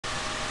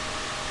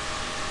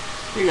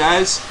Hey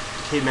guys,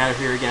 Xpadder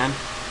here again.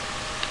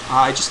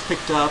 I just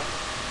picked up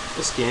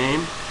this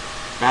game,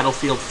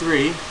 Battlefield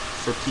 3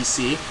 for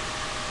PC.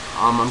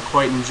 I'm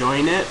quite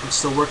enjoying it. I'm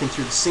still working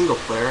through the single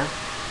player.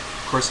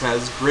 Of course, it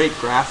has great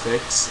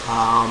graphics.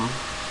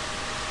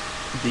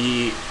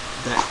 The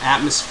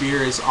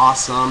atmosphere is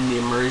awesome. The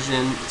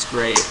immersion, it's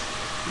great.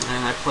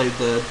 And I played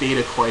the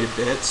beta quite a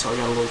bit, so I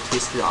got a little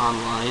taste of the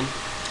online.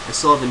 I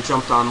still haven't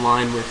jumped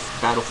online with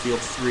Battlefield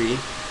 3,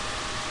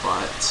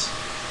 but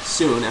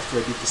soon, after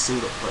I beat the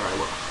single player, I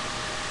will.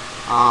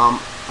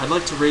 I'd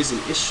like to raise an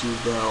issue,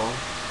 though.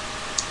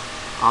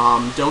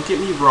 Don't get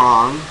me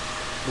wrong,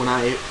 when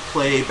I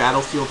play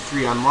Battlefield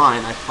 3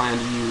 online, I plan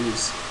to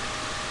use,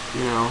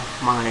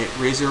 my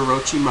Razer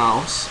Orochi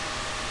mouse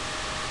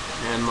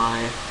and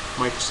my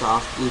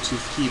Microsoft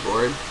Bluetooth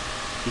keyboard,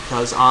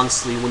 because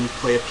honestly, when you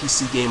play a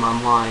PC game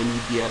online,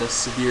 you'd be at a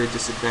severe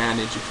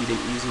disadvantage if you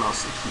didn't use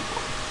mouse and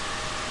keyboard.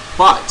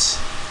 But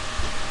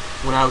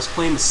when I was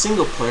playing the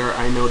single player,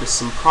 I noticed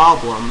some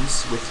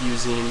problems with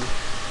using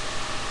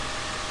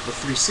the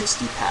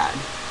 360 pad,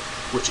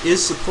 which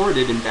is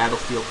supported in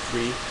Battlefield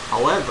 3.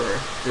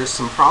 However, there's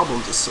some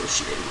problems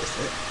associated with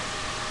it.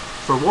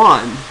 For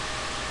one,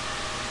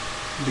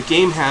 the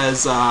game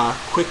has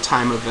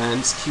QuickTime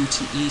events,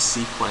 QTE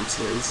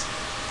sequences,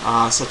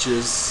 such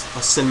as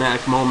a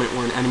cinematic moment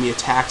where an enemy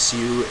attacks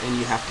you and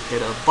you have to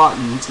hit a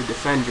button to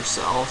defend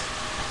yourself,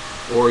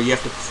 or you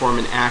have to perform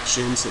an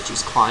action such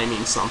as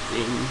climbing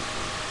something,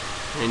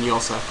 and you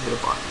also have to hit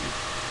a button.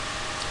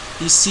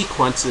 These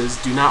sequences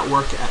do not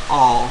work at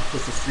all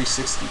with the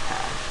 360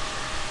 pad,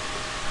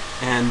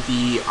 and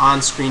the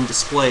on-screen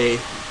display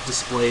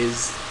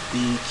displays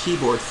the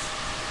keyboard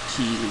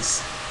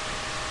keys,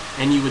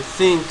 and you would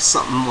think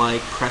something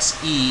like press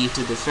E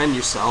to defend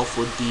yourself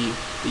would be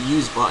the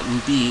use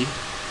button, B,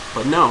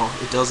 but no,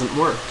 it doesn't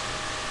work.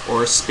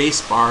 Or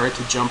space bar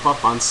to jump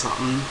up on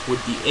something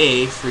would be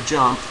A for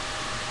jump,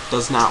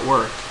 does not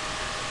work.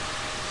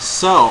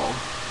 So,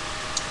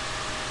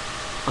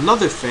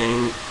 another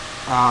thing,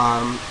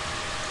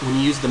 when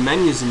you use the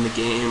menus in the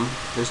game,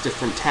 there's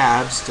different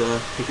tabs to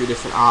pick your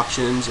different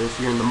options, or if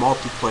you're in the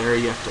multiplayer,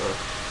 you have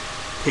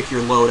to pick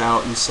your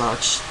loadout and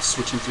such,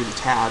 switching through the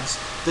tabs.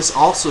 This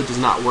also does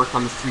not work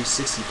on the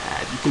 360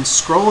 pad. You can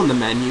scroll in the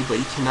menu, but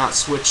you cannot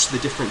switch the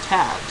different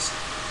tabs.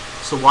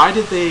 So why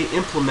did they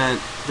implement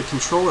the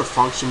controller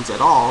functions at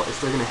all if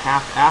they're going to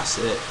half-ass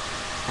it?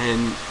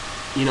 And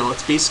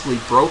it's basically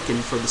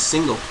broken for the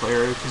single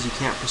player because you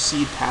can't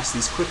proceed past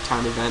these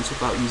QuickTime events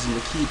without using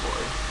the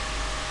keyboard.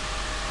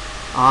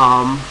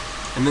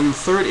 And then the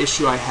third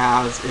issue I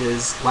have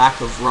is lack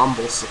of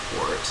rumble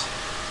support.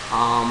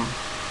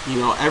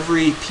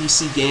 Every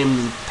PC game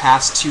in the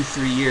past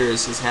 2-3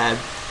 years has had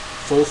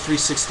full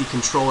 360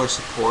 controller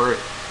support,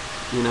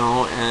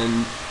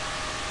 and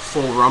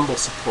full rumble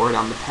support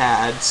on the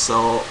pad,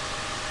 so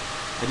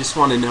I just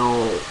want to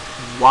know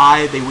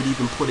why they would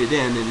even put it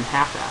in and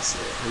half-ass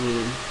it. I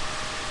mean,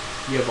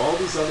 you have all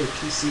these other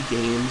PC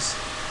games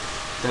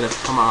that have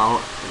come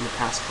out in the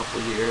past couple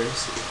of years,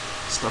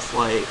 stuff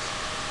like,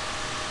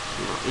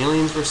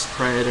 Aliens vs.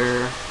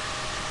 Predator,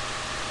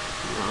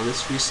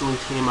 this recently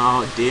came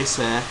out, Deus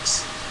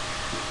Ex,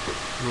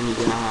 and then you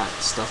got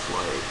stuff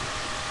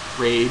like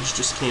Rage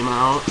just came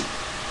out,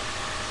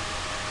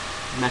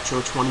 Metro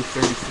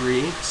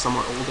 2033,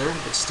 somewhat older,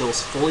 but still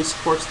fully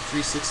supports the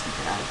 360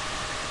 pad,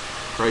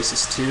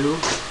 Crisis 2,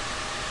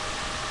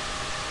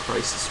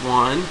 Crisis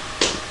 1,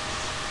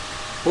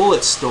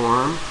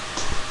 Bulletstorm,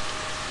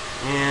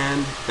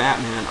 and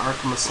Batman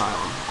Arkham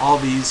Asylum. All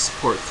these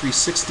support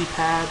 360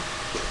 pad,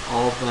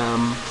 all of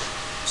them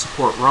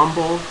support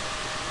rumble,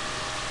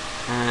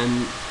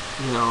 and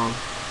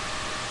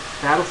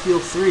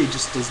Battlefield 3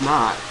 just does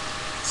not.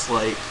 It's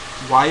like,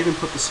 why even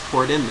put the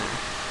support in there?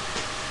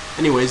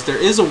 Anyways, there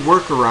is a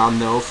workaround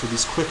though for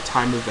these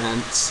QuickTime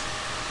events.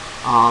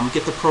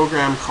 Get the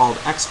program called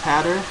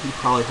Xpadder, you've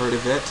probably heard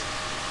of it.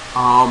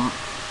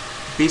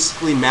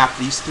 Basically map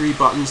these three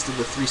buttons to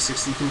the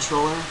 360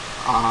 controller.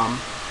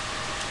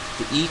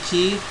 The E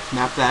key,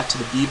 map that to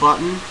the B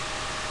button.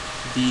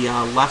 The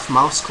left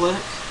mouse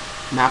click,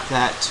 map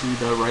that to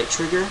the right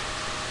trigger.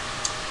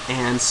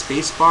 And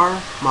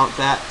spacebar, mount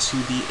that to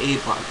the A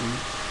button.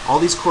 All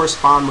these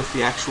correspond with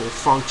the actual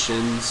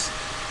functions.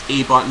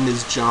 A button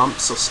is jump,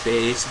 so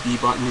space, B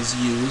button is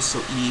use,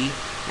 so E,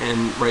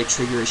 and right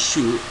trigger is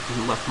shoot,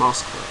 and left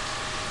mouse click.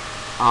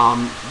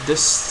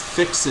 This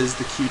fixes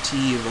the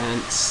QTE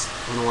events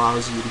and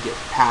allows you to get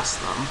past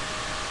them.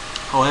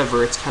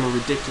 However, it's kind of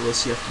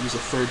ridiculous. You have to use a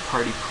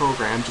third-party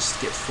program just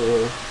to get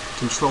full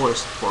controller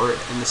support,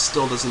 and this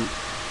still doesn't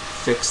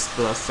fix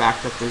the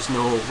fact that there's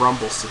no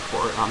rumble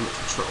support on the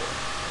controller.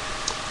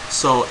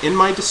 So in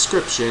my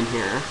description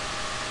here,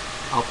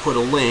 I'll put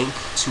a link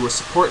to a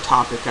support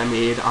topic I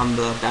made on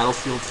the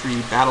Battlefield 3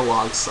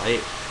 battlelog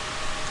site.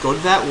 Go to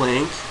that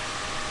link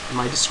in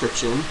my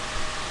description.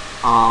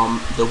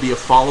 There'll be a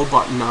follow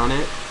button on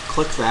it.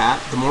 Click that.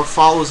 The more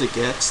follows it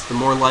gets, the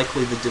more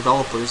likely the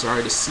developers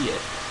are to see it.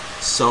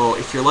 So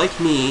if you're like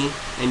me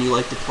and you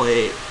like to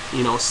play,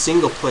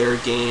 single player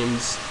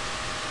games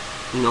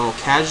You know,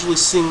 casually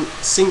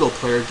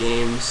single-player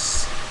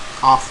games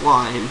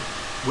offline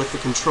with the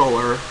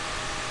controller.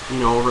 You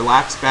know,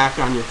 relax back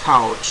on your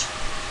couch,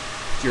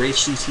 your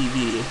HD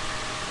TV.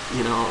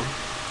 You know,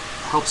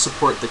 help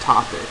support the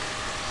topic,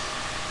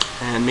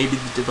 and maybe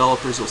the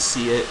developers will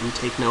see it and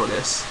take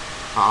notice.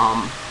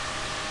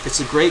 It's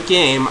a great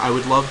game. I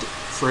would love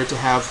for it to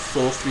have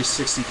full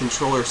 360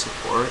 controller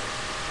support.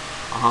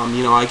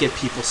 You know, I get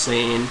people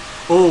saying,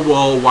 oh,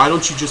 well, why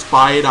don't you just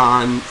buy it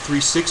on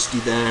 360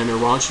 then, or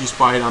why don't you just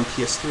buy it on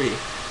PS3?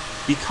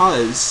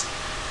 Because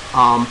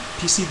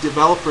PC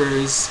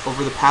developers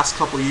over the past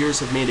couple of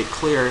years have made it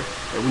clear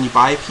that when you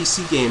buy a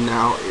PC game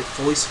now, it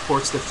fully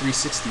supports the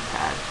 360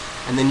 pad.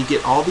 And then you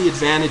get all the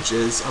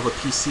advantages of a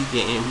PC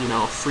game, you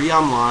know, free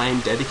online,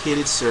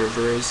 dedicated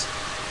servers,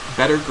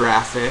 better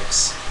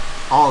graphics,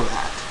 all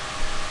that.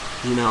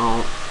 You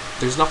know,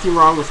 there's nothing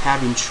wrong with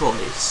having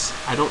choice.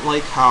 I don't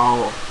like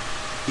how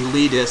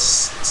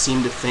elitists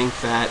seem to think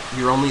that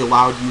you're only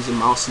allowed to use a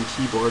mouse and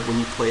keyboard when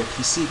you play a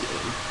PC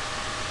game.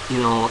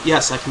 You know,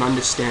 yes, I can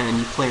understand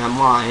you play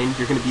online,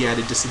 you're going to be at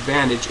a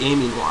disadvantage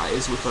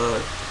aiming-wise with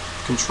a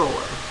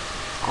controller.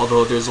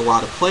 Although there's a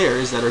lot of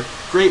players that are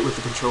great with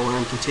the controller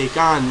and can take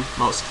on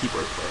mouse and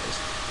keyboard players.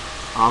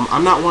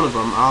 I'm not one of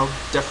them. I'll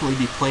definitely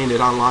be playing it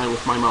online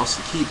with my mouse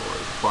and keyboard,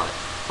 but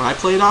when I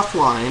play it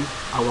offline,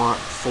 I want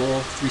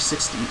full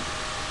 360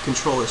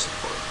 controller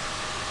support.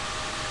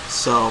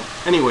 So,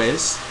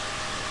 anyways,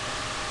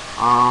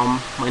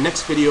 my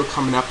next video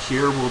coming up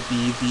here will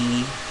be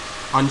the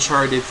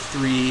Uncharted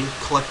 3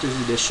 Collector's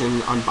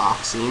Edition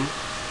unboxing.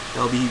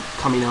 That'll be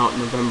coming out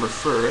November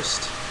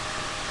 1st.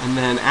 And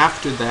then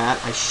after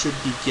that, I should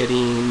be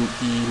getting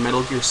the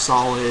Metal Gear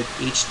Solid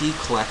HD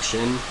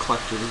Collection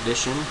Collector's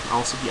Edition. I'll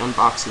also be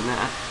unboxing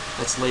that.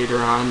 That's later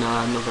on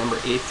November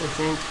 8th, I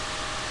think.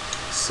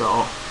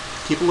 So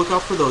keep a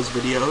lookout for those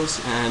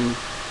videos and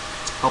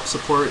help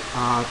support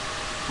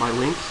my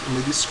link in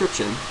the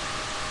description.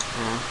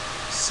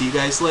 See you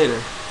guys later.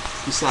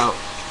 Peace out.